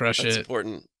 crush That's it.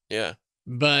 important. Yeah.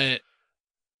 But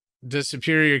the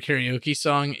superior karaoke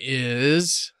song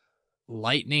is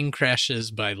 "Lightning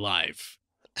Crashes" by Live.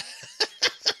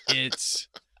 It's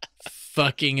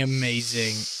fucking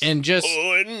amazing, and just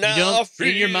in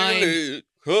your mind.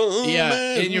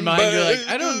 Yeah, in your mind, you're like,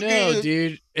 I don't know,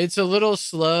 dude. It's a little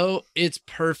slow. It's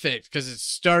perfect because it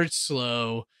starts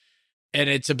slow and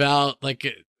it's about like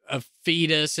a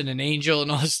fetus and an angel and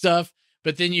all this stuff.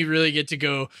 But then you really get to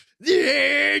go, the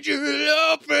angel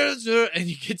opens, and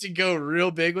you get to go real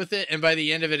big with it. And by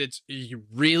the end of it, it's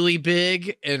really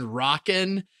big and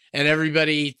rocking. And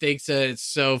everybody thinks that it's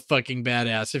so fucking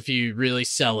badass if you really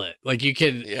sell it. Like you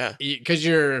can, because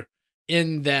you're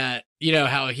in that,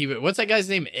 how what's that guy's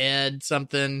name? Ed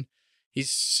something. He's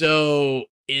so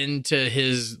into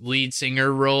his lead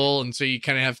singer role. And so you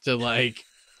kind of have to like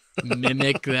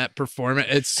mimic that performance.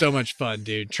 It's so much fun,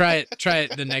 dude. Try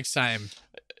it the next time.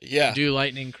 Yeah. Do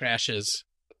Lightning Crashes.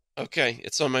 Okay.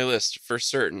 It's on my list for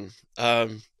certain.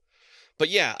 But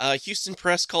yeah, Houston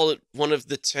Press called it one of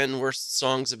the 10 worst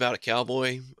songs about a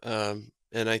cowboy. And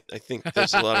I think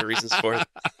there's a lot of reasons for it.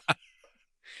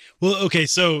 Well, okay,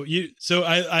 so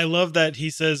I love that he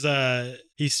says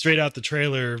he's straight out the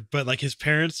trailer, but like his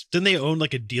parents, didn't they own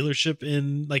like a dealership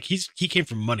in like he came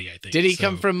from money, I think. Did he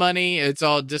come from money? It's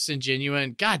all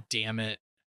disingenuous. God damn it.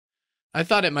 I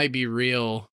thought it might be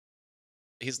real.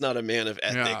 He's not a man of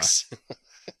ethics. Yeah.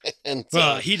 And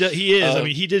well, he is. I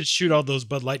mean, he did shoot all those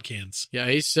Bud Light cans. Yeah,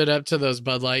 he stood up to those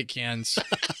Bud Light cans.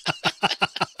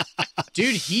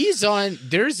 Dude,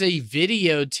 there's a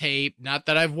videotape, not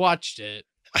that I've watched it,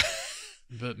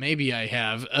 but maybe I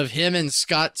have, of him and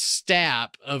Scott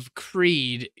Stapp of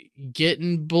Creed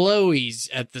getting blowies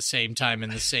at the same time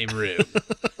in the same room.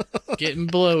 Getting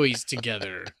blowies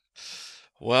together.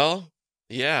 Well,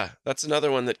 yeah, that's another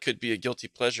one that could be a guilty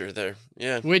pleasure there.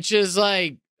 Yeah. Which is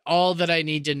like all that I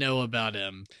need to know about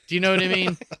him. Do you know what I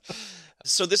mean?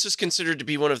 So this was considered to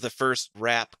be one of the first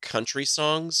rap country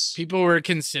songs. People were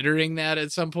considering that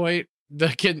at some point.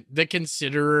 The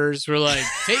considerers were like,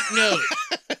 take note.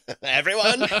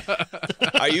 Everyone,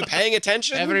 are you paying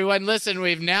attention? Everyone, listen,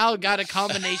 we've now got a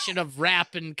combination of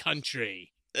rap and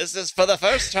country. This is for the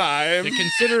first time. The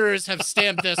considerers have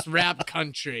stamped this rap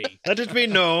country. Let it be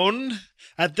known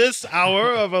at this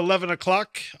hour of 11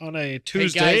 o'clock on a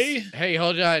Tuesday. Hey, guys, hey,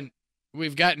 hold on.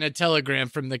 We've gotten a telegram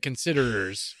from the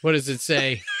considerers. What does it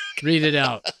say? Read it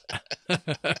out.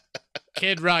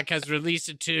 Kid Rock has released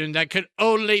a tune that could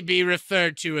only be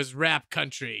referred to as rap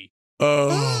country. Oh,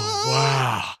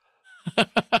 wow.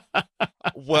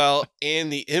 Well,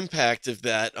 and the impact of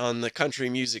that on the country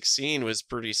music scene was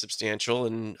pretty substantial,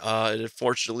 and it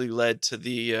unfortunately led to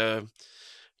the,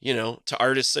 to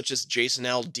artists such as Jason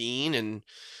Aldean and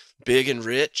Big and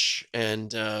Rich,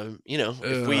 and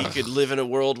if we could live in a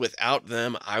world without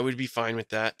them, I would be fine with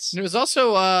that. It was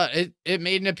also it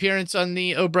made an appearance on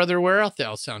the "Oh Brother Where Art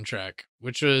Thou" soundtrack,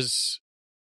 which was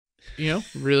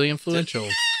really influential.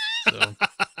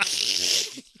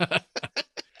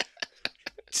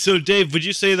 So Dave, would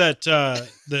you say that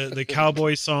the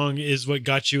cowboy song is what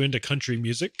got you into country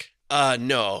music?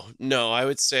 No, I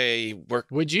would say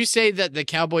Would you say that the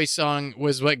cowboy song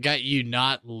was what got you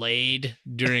not laid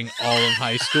during all of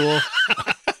high school?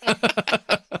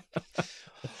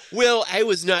 Well, I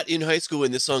was not in high school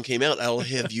when this song came out, I'll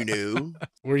have you know.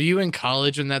 Were you in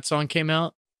college when that song came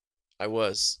out? I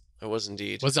was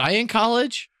indeed. Was I in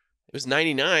college? It was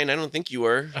 99. I don't think you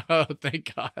were. Oh,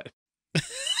 thank God.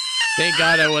 Thank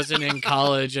God I wasn't in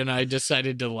college and I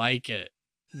decided to like it.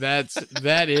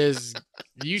 That is,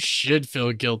 you should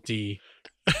feel guilty.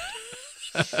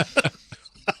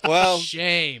 Well,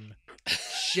 shame.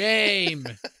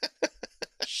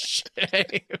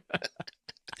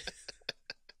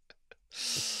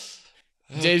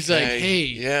 Dave's like, Okay, hey,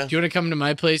 yeah. do you want to come to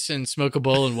my place and smoke a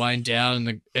bowl and wind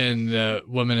down? And the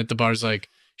woman at the bar's like,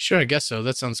 sure, I guess so.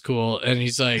 That sounds cool. And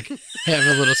he's like, hey, I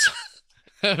have a little.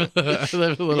 Mind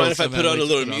if I put on a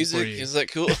little music? Is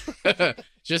that cool?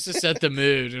 Just to set the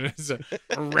mood. And it's like,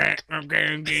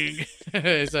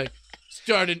 it's like,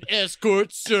 start an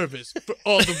escort service for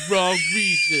all the wrong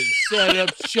reasons. Set up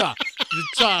shop at the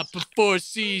top of Four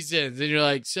Seasons. And you're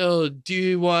like, so do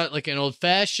you want like an old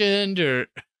fashioned or?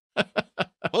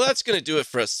 Well, that's going to do it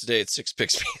for us today at Six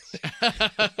Picks.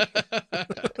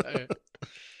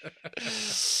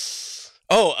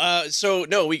 So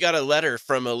no, we got a letter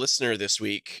from a listener this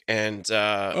week, and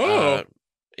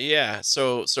yeah,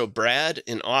 so Brad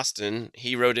in Austin,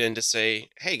 he wrote in to say,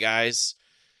 "Hey guys,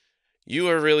 you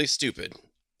are really stupid,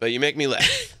 but you make me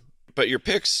laugh. But your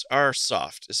picks are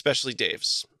soft, especially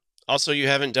Dave's. Also, you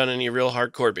haven't done any real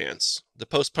hardcore bands. The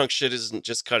post-punk shit isn't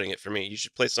just cutting it for me. You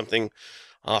should play something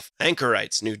off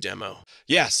Anchorite's new demo."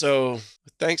 Yeah, so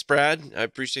thanks, Brad. I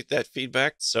appreciate that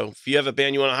feedback. So if you have a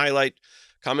band you want to highlight,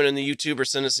 comment in the YouTube or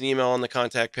send us an email on the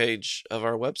contact page of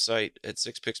our website at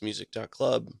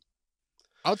sixpicksmusic.club.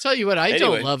 I'll tell you what I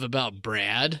don't love about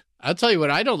Brad.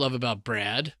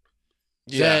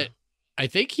 Yeah. That I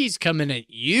think he's coming at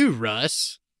you,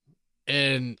 Russ.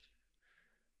 And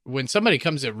when somebody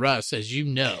comes at Russ, as you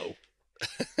know, I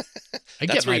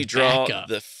That's get where my you draw back up.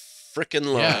 the frickin'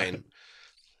 line.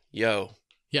 Yo.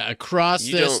 Yeah, across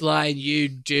You this don't- line, you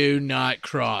do not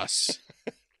cross.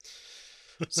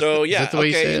 So yeah, that the way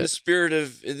you okay. say In it? the spirit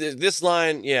of this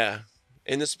line, yeah,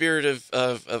 in the spirit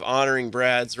of honoring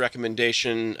Brad's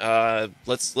recommendation,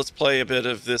 let's play a bit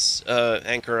of this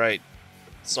Anchorite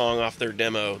song off their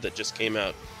demo that just came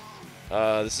out.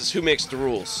 This is Who Makes the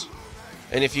Rules.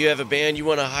 And if you have a band you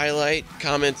want to highlight,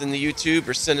 comment in the YouTube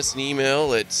or send us an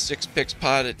email at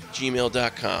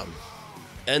sixpickspod@gmail.com.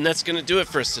 And that's going to do it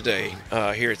for us today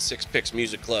here at Six Picks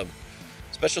Music Club.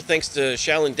 Special thanks to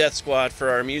Shaolin Death Squad for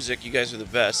our music. You guys are the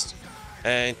best.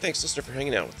 And thanks, listener, for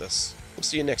hanging out with us. We'll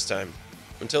see you next time.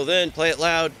 Until then, play it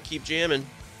loud, keep jamming.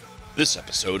 This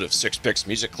episode of Six Picks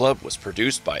Music Club was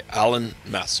produced by Alan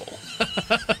Massel.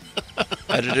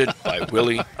 Edited by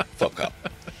Willie Foucault.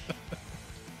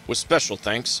 With special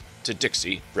thanks to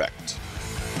Dixie Brecht.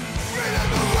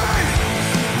 Freedom